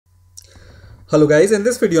Hello guys, in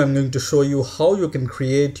this video I'm going to show you how you can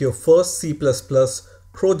create your first C++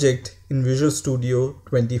 project in Visual Studio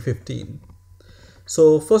 2015.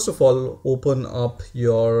 So first of all, open up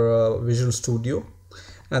your Visual Studio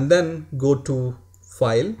and then go to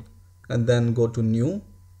File and then go to New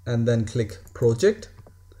and then click Project,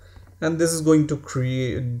 and this is going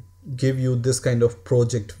to give you this kind of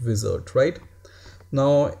project wizard, right?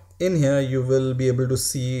 Now in here you will be able to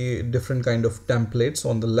see different kind of templates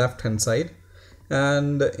on the left hand side.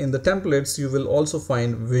 And in the templates, you will also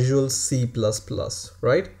find Visual C++,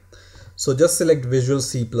 right? So just select Visual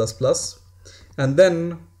C++, and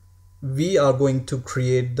then we are going to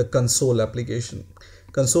create the console application.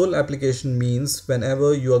 Console application means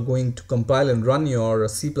whenever you are going to compile and run your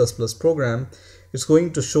C++ program, it's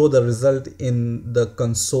going to show the result in the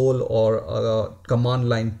console or a command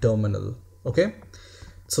line terminal. Okay,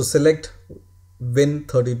 so select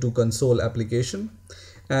Win32 console application,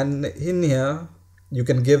 and in here you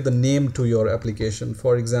can give the name to your application.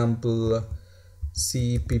 For example,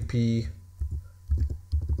 CPP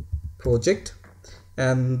project,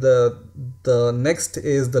 and the next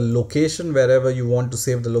is the location, wherever you want to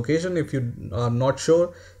save the location. If you are not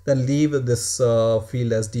sure, then leave this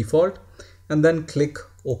field as default and then click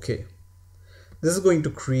OK. This is going to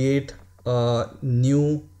create a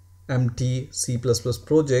new empty C++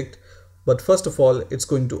 project, but first of all it's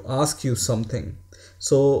going to ask you something.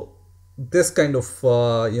 So this kind of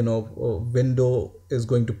window is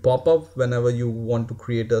going to pop up whenever you want to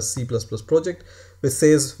create a C++ project, which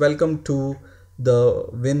says welcome to the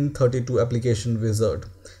Win32 application wizard.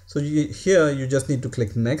 So here you just need to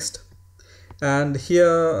click next, and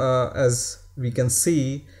here as we can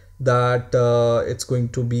see that it's going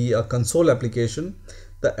to be a console application.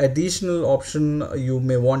 The additional option you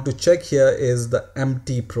may want to check here is the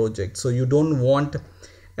empty project. So you don't want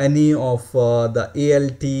any of the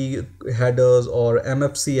ALT headers or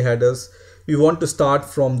MFC headers. We want to start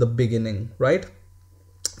from the beginning, right?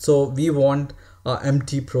 So we want an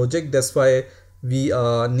empty project. That's why we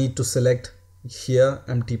need to select here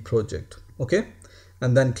empty project. Okay,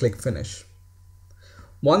 and then click finish.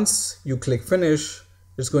 Once you click finish,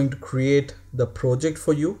 it's going to create the project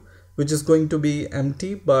for you, which is going to be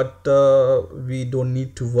empty, but we don't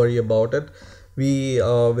need to worry about it. We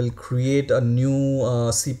will create a new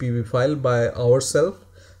CPP file by ourselves.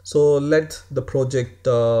 So let the project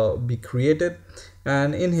be created,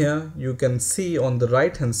 and in here you can see on the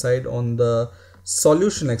right hand side on the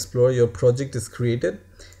Solution Explorer your project is created,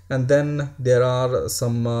 and then there are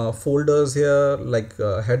some folders here like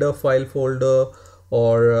header file folder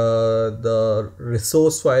or the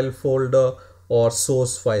resource file folder or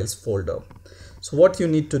source files folder. So what you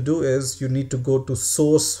need to do is you need to go to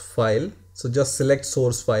source file. So just select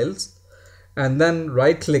source files and then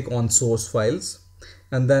right click on source files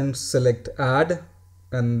and then select add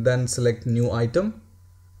and then select new item.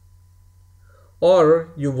 Or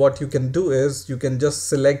what you can do is you can just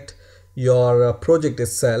select your project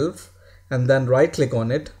itself and then right click on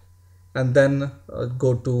it and then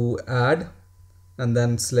go to add and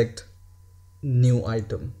then select new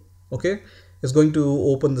item. Okay, it's going to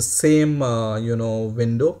open the same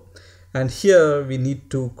window. And here we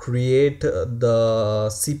need to create the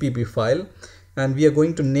CPP file, and we are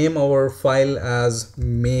going to name our file as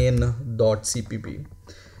main.cpp.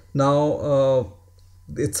 Now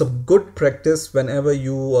it's a good practice whenever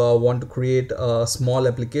you want to create a small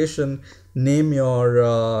application, name your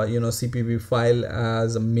CPP file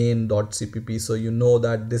as main.cpp, so you know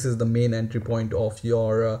that this is the main entry point of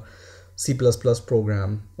your C++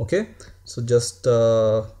 program. Okay, so just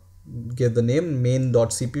give the name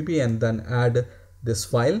main.cpp and then add this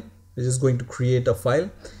file, which is going to create a file.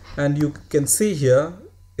 And you can see here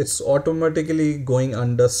it's automatically going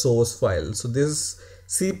under source file. So this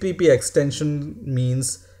CPP extension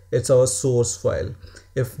means it's our source file.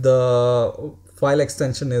 If the file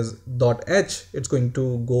extension is .h, it's going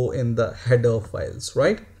to go in the header files,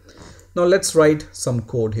 right? Now let's write some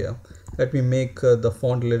code here. Let me make the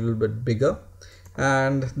font a little bit bigger.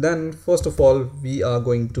 And then first of all we are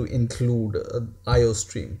going to include IO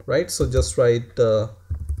stream, right? So just write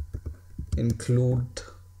include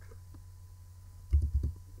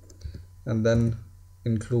and then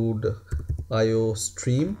include IO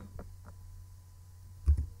stream,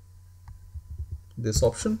 this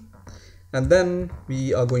option, and then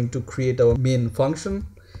we are going to create our main function.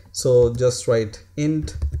 So just write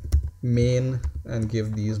int main and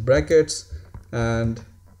give these brackets, and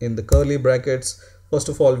in the curly brackets first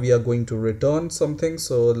of all we are going to return something.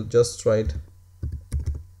 So just write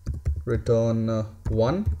return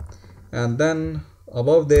 1, and then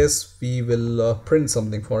above this we will print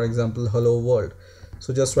something, for example hello world.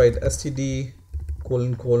 So just write std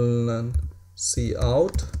C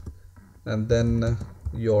out, and then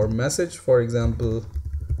your message, for example,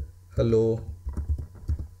 hello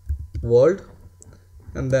world,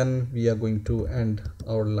 and then we are going to end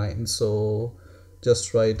our line. So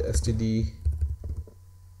just write stdendl,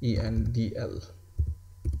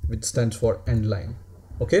 which stands for end line.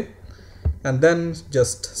 Okay, and then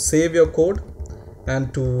just save your code.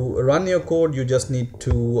 And to run your code, you just need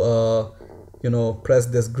to press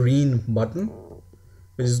this green button,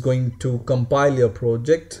 which is going to compile your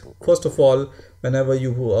project. First of all, whenever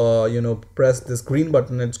you press this green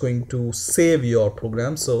button, it's going to save your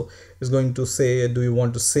program. So it's going to say, do you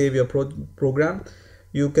want to save your program?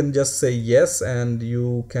 You can just say yes, and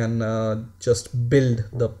you can just build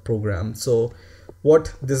the program. So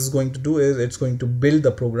what this is going to do is it's going to build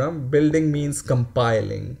the program. Building means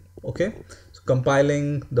compiling. Okay, so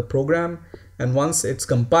compiling the program, and once it's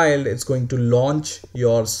compiled, it's going to launch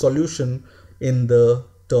your solution in the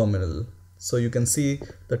terminal. So you can see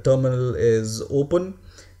the terminal is open,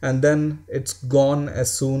 and then it's gone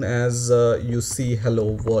as soon as you see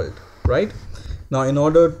hello world. Right now, in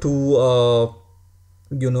order to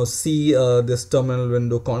see this terminal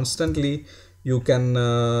window constantly, you can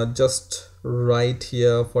just write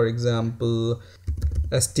here, for example,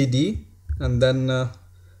 std, and then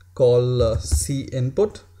call c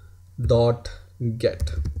input dot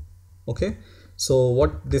get. Okay, so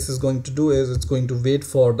what this is going to do is it's going to wait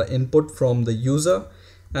for the input from the user,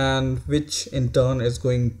 and which in turn is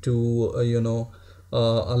going to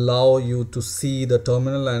allow you to see the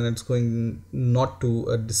terminal, and it's going not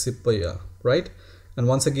to disappear. Right, and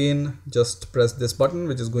once again, just press this button,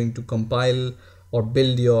 which is going to compile or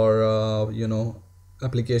build your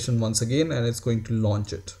application once again, and it's going to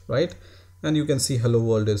launch it. Right, and you can see hello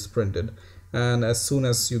world is printed, and as soon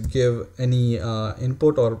as you give any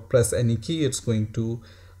input or press any key, it's going to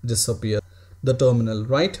disappear the terminal.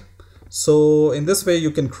 Right, so in this way you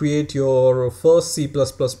can create your first C++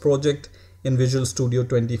 project in Visual Studio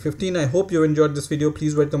 2015. I hope you enjoyed this video.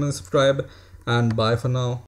 Please rate, comment, and subscribe, and bye for now.